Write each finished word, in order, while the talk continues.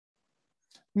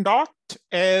Not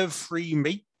every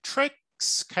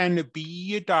matrix can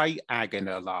be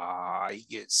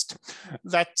diagonalized.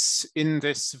 Let's, in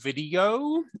this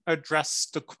video, address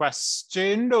the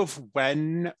question of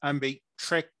when a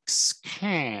matrix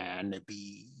can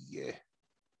be.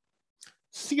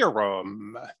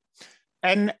 Theorem.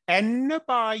 An n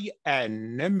by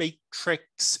n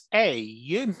matrix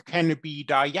A can be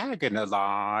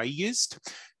diagonalized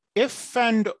if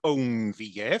and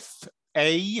only if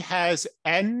A has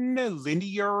n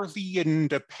linearly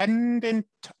independent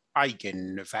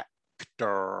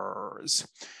eigenvectors.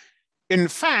 In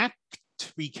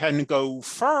fact, we can go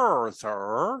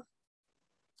further.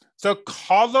 The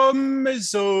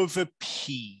columns of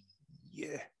P,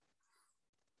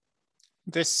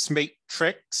 this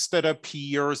matrix that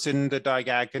appears in the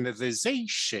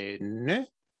diagonalization,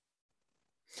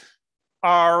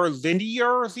 are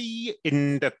linearly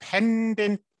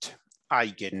independent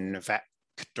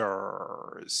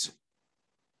eigenvectors.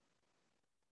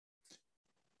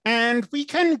 And we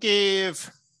can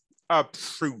give a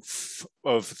proof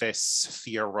of this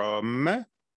theorem.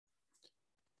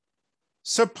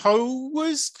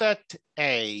 Suppose that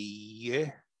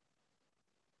A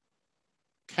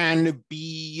can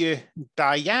be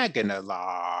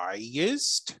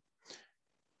diagonalized.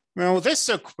 Well, this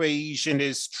equation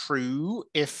is true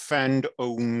if and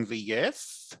only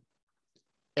if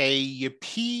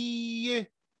AP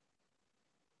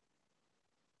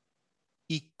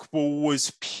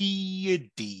equals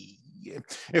PD.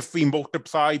 If we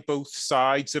multiply both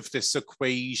sides of this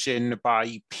equation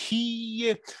by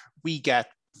P, we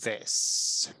get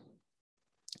this.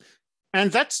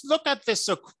 And let's look at this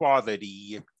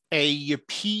equality.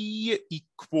 AP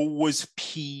equals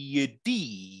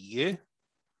PD,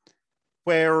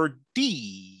 where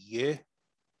D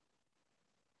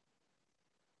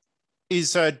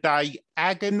is a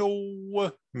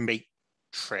diagonal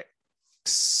matrix.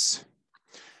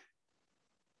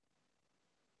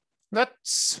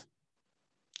 Let's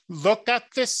look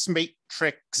at this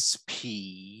matrix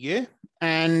P,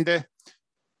 and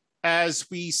as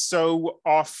we so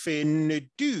often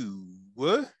do,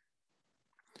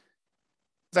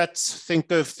 let's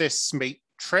think of this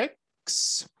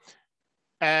matrix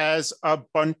as a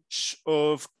bunch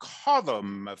of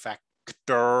column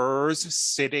vectors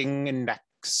sitting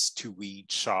next to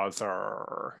each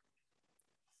other.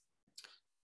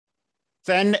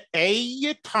 Then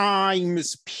A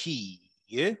times P,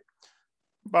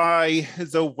 by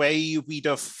the way we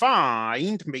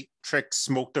defined matrix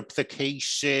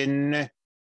multiplication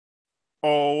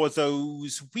all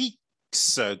those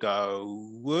weeks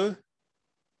ago,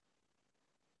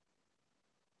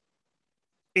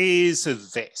 is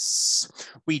this.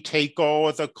 We take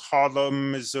all the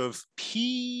columns of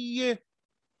P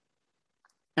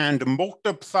and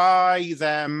multiply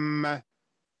them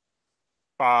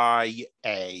by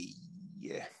A.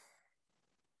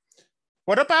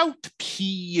 What about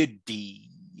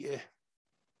PD?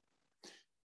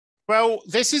 Well,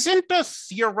 this isn't a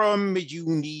theorem you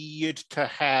need to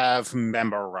have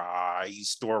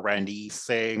memorized or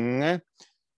anything.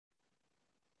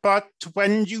 But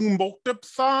when you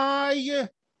multiply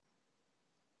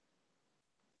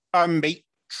a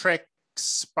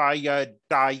matrix by a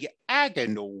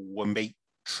diagonal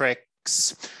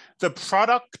matrix, the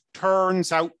product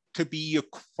turns out to be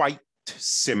quite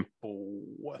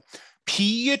simple.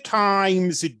 P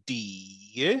times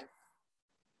D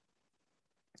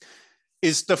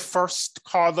is the first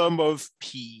column of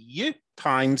P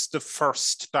times the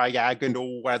first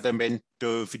diagonal element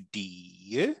of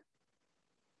D.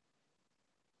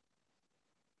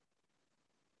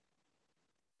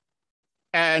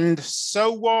 And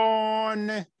so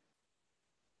on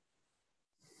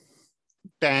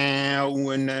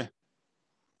down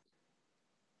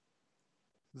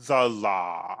the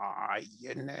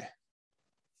line.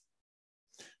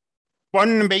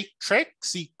 One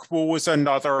matrix equals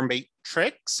another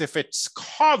matrix if its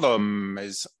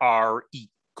columns are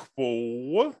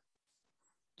equal.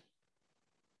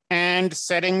 And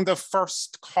setting the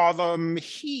first column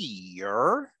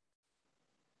here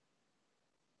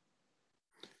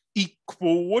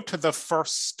equal to the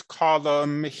first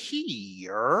column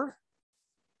here,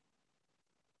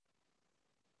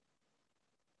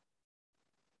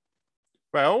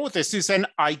 well, this is an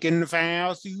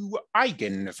eigenvalue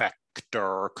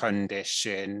eigenvector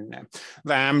condition.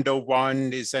 Lambda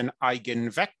 1 is an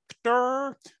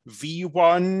eigenvector,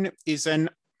 V1 is an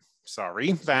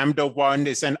lambda 1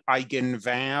 is an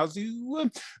eigenvalue,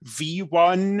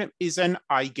 V1 is an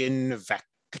eigenvector.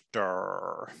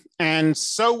 And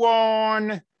so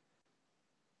on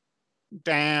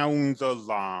down the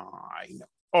line.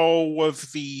 all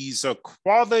of these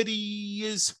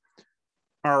equalities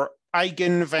are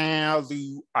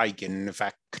eigenvalue,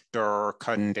 eigenvector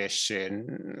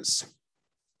conditions.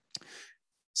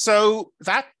 So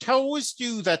that tells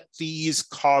you that these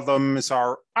columns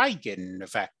are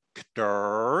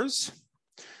eigenvectors.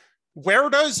 Where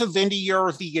does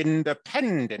linearly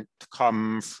independent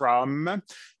come from?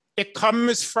 It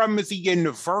comes from the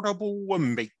invertible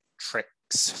matrix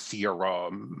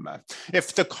theorem.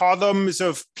 If the columns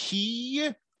of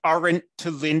P aren't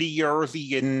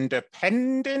linearly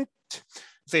independent,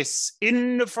 this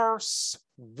inverse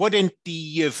wouldn't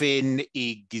even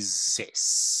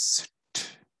exist.